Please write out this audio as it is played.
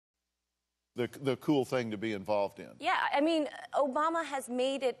the cool thing to be involved in. Yeah, I mean, Obama has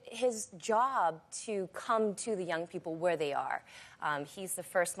made it his job to come to the young people where they are. He's the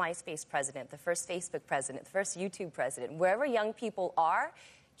first MySpace president, the first Facebook president, the first YouTube president. Wherever young people are,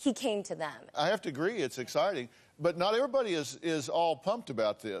 he came to them. I have to agree, it's exciting, but not everybody is all pumped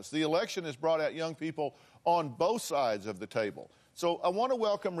about this. The election has brought out young people on both sides of the table. So I want to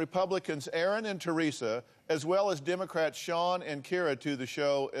welcome Republicans Aaron and Teresa, as well as Democrats Sean and Kira to the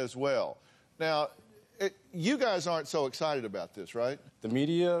show as well. Now, you guys aren't so excited about this, right? The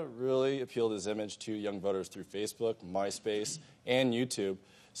media really appealed his image to young voters through Facebook, MySpace, and YouTube.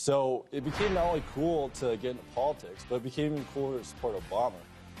 So it became not only cool to get into politics, but it became even cooler to support Obama.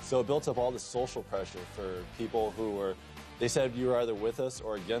 So it built up all this social pressure for people who were, they said you were either with us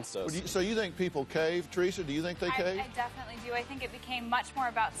or against us. So you think people caved? Teresa, do you think they caved? I definitely do. I think it became much more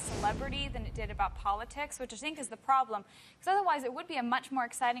about celebrity than it did about politics, which I think is the problem. Because otherwise it would be a much more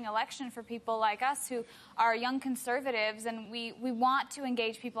exciting election for people like us who are young conservatives, and we want to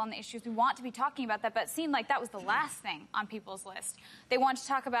engage people on the issues. We want to be talking about that, but it seemed like that was the last thing on people's list. They wanted to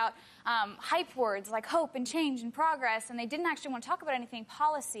talk about hype words like hope and change and progress, and they didn't actually want to talk about anything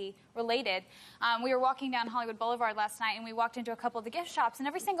policy related. We were walking down Hollywood Boulevard last night, and we walked into a couple of the gift shops, and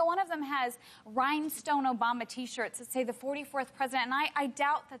every single one of them has rhinestone Obama T-shirts that say the 44th president, and I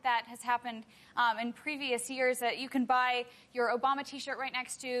doubt that that has happened in previous years, that you can buy your Obama T-shirt right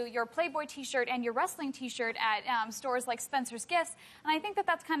next to your Playboy T-shirt and your wrestling T-shirt at stores like Spencer's Gifts, and I think that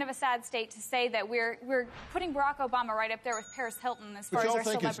that's kind of a sad state to say that we're putting Barack Obama right up there with Paris Hilton as far as our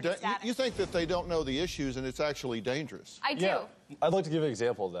celebrity status. You think that they don't know the issues and it's actually dangerous? I do. Yeah, I'd like to give an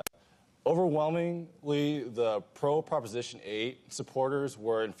example of that. Overwhelmingly, the pro-Proposition 8 supporters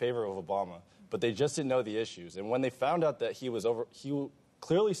were in favor of Obama, but they just didn't know the issues. And when they found out that he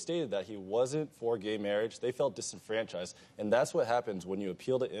clearly stated that he wasn't for gay marriage, they felt disenfranchised. And that's what happens when you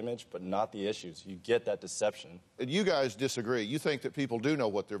appeal to image but not the issues. You get that deception. And you guys disagree. You think that people do know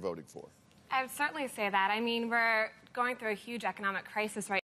what they're voting for. I would certainly say that. I mean, we're going through a huge economic crisis right